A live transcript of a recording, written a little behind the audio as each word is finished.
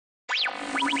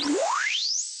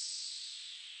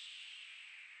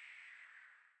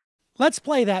Let's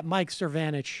play that Mike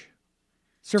Cernovich.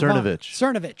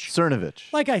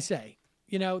 Cernovich. Like I say,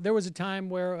 you know, there was a time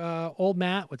where old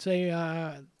Matt would say,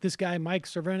 this guy, Mike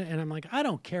Cernovich, and I'm like, I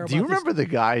don't care about this. Do you remember the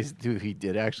guys who he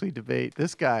did actually debate?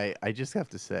 This guy, I just have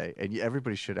to say, and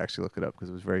everybody should actually look it up because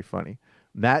it was very funny.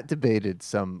 Matt debated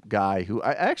some guy who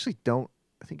I actually don't,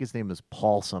 I think his name is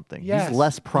Paul something. Yes. He's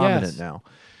less prominent Yes. now.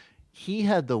 He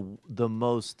had the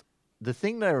most, the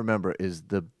thing that I remember is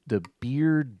the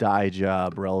beard dye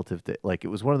job relative to, like, it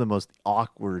was one of the most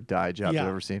awkward dye jobs I've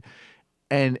ever seen.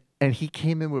 And he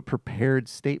came in with prepared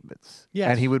statements.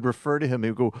 Yes. And he would refer to him, he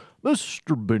would go,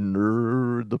 Mr.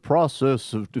 Bender, the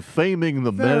process of defaming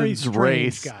the men's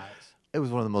race. Guys. It was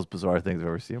one of the most bizarre things I've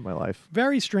ever seen in my life.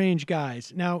 Very strange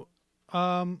guys. Now,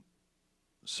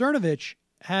 Cernovich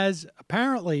has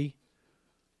apparently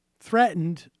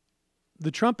threatened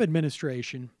the Trump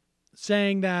administration,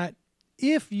 saying that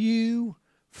if you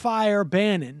fire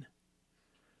Bannon,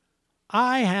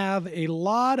 I have a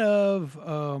lot of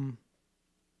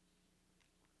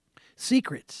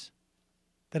secrets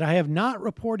that I have not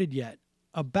reported yet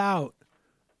about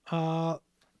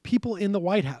people in the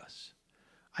White House.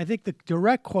 I think the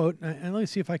direct quote, and let me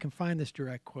see if I can find this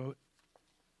direct quote.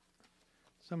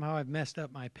 Somehow I've messed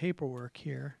up my paperwork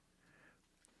here.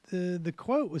 The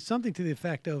quote was something to the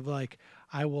effect of, like,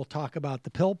 I will talk about the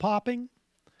pill popping.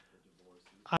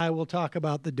 I will talk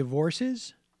about the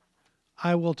divorces.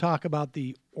 I will talk about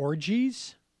the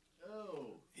orgies. Oh.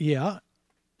 Yeah.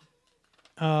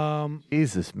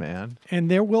 Jesus, man.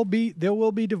 And there will be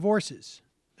divorces.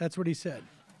 That's what he said.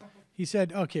 He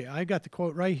said, okay, I got the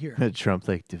quote right here. Trump,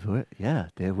 like, divorce? Yeah,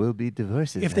 there will be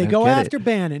divorces. If they go after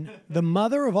Bannon, the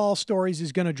mother of all stories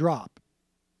is going to drop.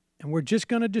 And we're just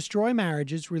going to destroy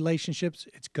marriages, relationships.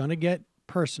 It's going to get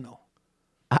personal.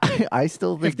 I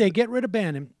still think... If they get rid of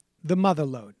Bannon, the mother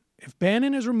load. If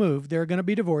Bannon is removed, there are going to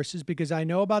be divorces because I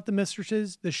know about the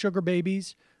mistresses, the sugar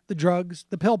babies, the drugs,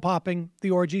 the pill popping, the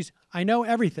orgies. I know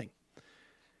everything.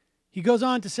 He goes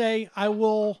on to say, I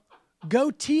will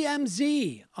go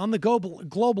TMZ on the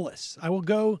globalists. I will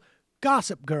go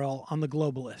Gossip Girl on the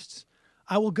globalists.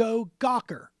 I will go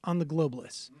Gawker on the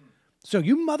globalists. So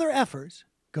you mother effers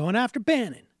going after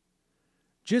Bannon,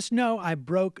 just know I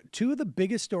broke two of the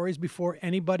biggest stories before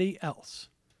anybody else.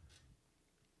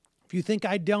 If you think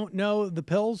I don't know the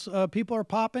pills people are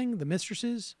popping, the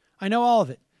mistresses, I know all of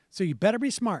it. So you better be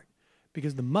smart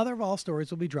because the mother of all stories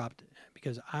will be dropped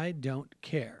because I don't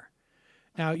care.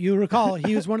 Now, you recall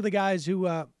he was one of the guys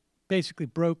who basically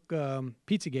broke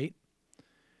Pizzagate.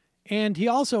 And he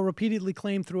also repeatedly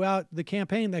claimed throughout the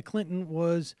campaign that Clinton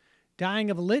was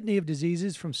dying of a litany of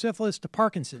diseases from syphilis to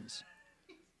Parkinson's.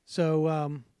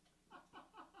 So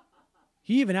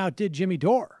he even outdid Jimmy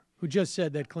Dore, who just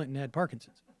said that Clinton had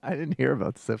Parkinson's. I didn't hear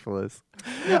about syphilis.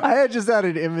 Yeah. I had just had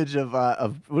an image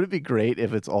of would it be great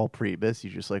if it's all Priebus?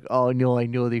 You're just like, oh, no, I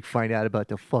know they find out about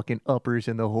the fucking uppers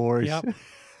and the whores. Yep.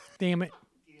 Damn it.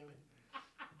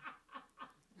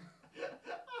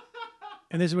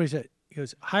 And this is what he said. He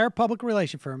goes, hire public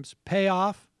relation firms, pay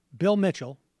off Bill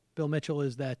Mitchell. Bill Mitchell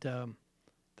is that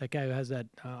that guy who has that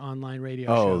online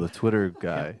radio show. Oh, the Twitter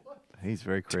guy. Yeah. He's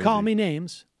very crazy. To call me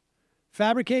names,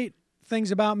 fabricate things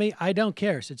about me. I don't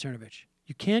care, said Cernovich.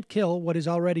 You can't kill what is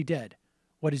already dead.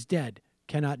 What is dead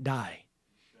cannot die.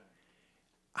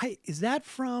 Is that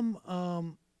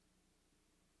from,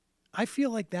 I feel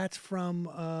like that's from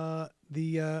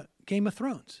the Game of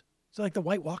Thrones. Is it like the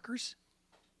White Walkers?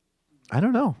 I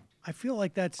don't know. I feel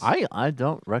like that's... I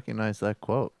don't recognize that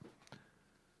quote.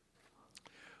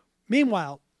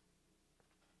 Meanwhile,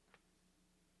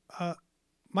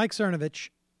 Mike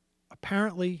Cernovich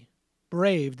apparently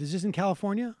braved... Is this in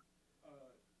California?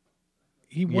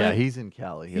 Yeah, he's in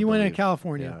Cali. He went to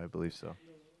California. Yeah, I believe so.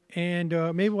 And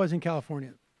maybe it was in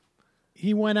California.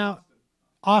 He went out...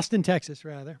 Austin, Texas,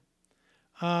 rather.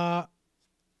 The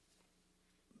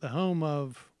home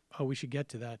of... Oh, we should get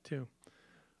to that, too.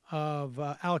 Of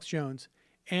Alex Jones.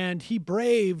 And he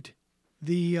braved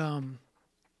the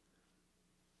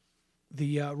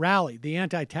rally, the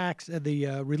anti-tax,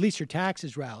 the release your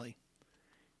taxes rally.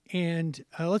 And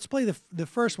let's play the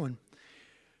first one.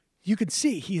 You can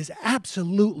see he is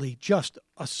absolutely just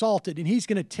assaulted, and he's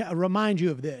going to remind you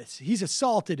of this. He's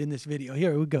assaulted in this video.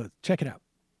 Here we go. Check it out.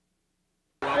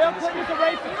 Bill Clinton's a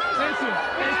rapist. Thank you.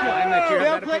 Thank you.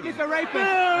 Bill Clinton's a rapist.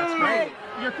 That's great.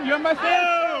 You're my friend.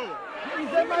 No. He's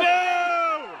in my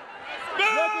no. No.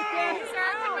 Look at this.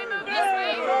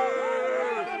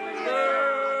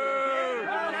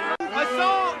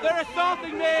 Assault! They're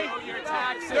assaulting me!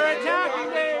 They're attacking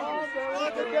me!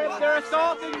 Look at this! They're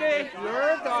assaulting me!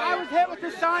 I was hit with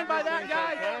the sign by that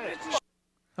guy!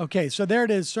 Okay, so there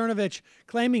it is. Cernovich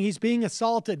claiming he's being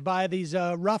assaulted by these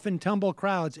rough and tumble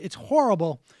crowds. It's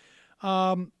horrible.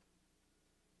 A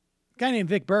guy named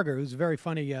Vic Berger, who's a very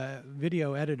funny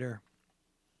video editor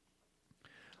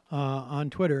on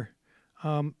Twitter,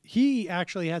 he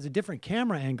actually has a different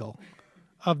camera angle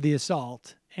of the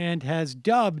assault and has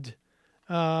dubbed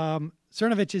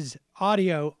Cernovich's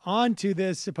audio onto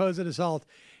this supposed assault.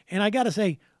 And I got to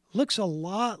say, looks a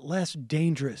lot less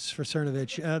dangerous for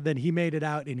Cernovich than he made it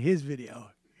out in his video.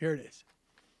 Here it is.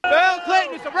 Bill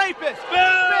Clinton is a rapist!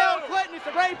 Bill Clinton is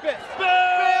a rapist!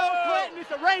 Bill Clinton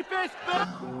is a rapist!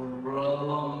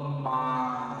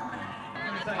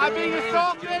 I'm being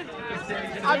assaulted!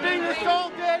 I'm being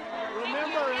assaulted!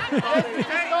 Remember, this is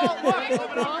assault. Look,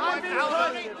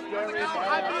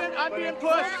 I'm being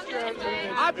pushed.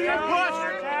 I'm being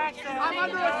pushed. I'm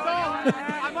under assault.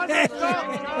 I'm under assault.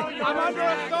 I'm under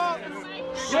assault.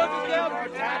 Look at them.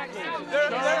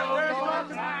 They're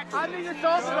assaulting. I'm being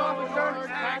assaulted,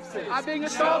 officer. I'm being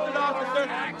assaulted, officer.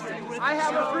 I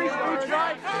have a free speech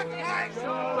right.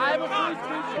 I have a free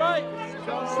speech right.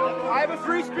 I have a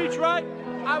free speech right.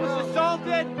 I was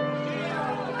assaulted.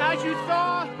 As you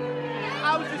saw,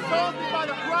 I was assaulted by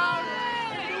the crowd.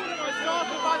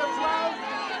 Assaulted by the crowd.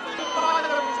 By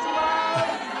the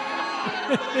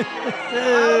crowd.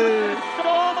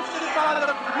 Assaulted by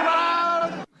the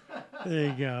crowd. There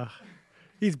you go.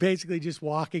 He's basically just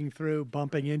walking through,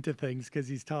 bumping into things because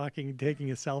he's talking and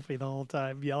taking a selfie the whole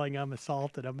time, yelling, "I'm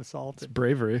assaulted, I'm assaulted." It's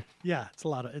bravery. Yeah,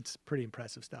 it's pretty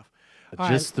impressive stuff.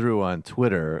 Just threw on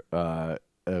Twitter,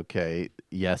 okay,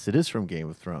 yes, it is from Game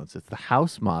of Thrones. It's the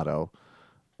house motto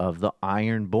of the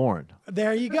Ironborn.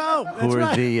 There you go. That's Who are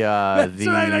right. That's the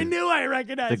right. I knew I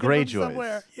recognized the him from Greyjoys.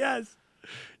 somewhere. Yes.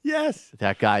 Yes.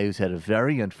 That guy who's had a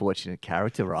very unfortunate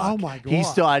character arc. Oh, my God. He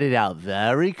started out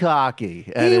very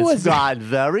cocky, and He it's was- got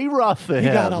very rough for He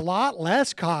him. got a lot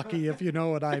less cocky, if you know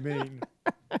what I mean.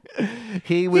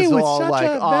 He was was all such like,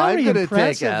 a I'm very going to take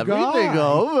impressive everything guy.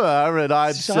 over, and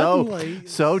I'm Suddenly-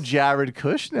 so Jared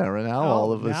Kushner, and now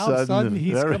all of a now sudden,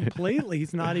 he's very- completely,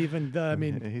 he's not even, I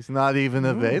mean. he's not even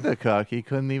a Vader cock. He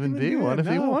couldn't even be one if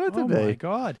he No. wanted to Oh, be. my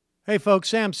God. Hey, folks,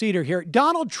 Sam Seder here.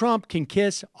 Donald Trump can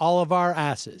kiss all of our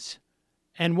asses.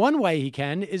 And one way he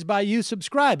can is by you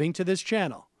subscribing to this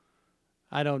channel.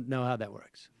 I don't know how that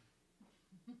works.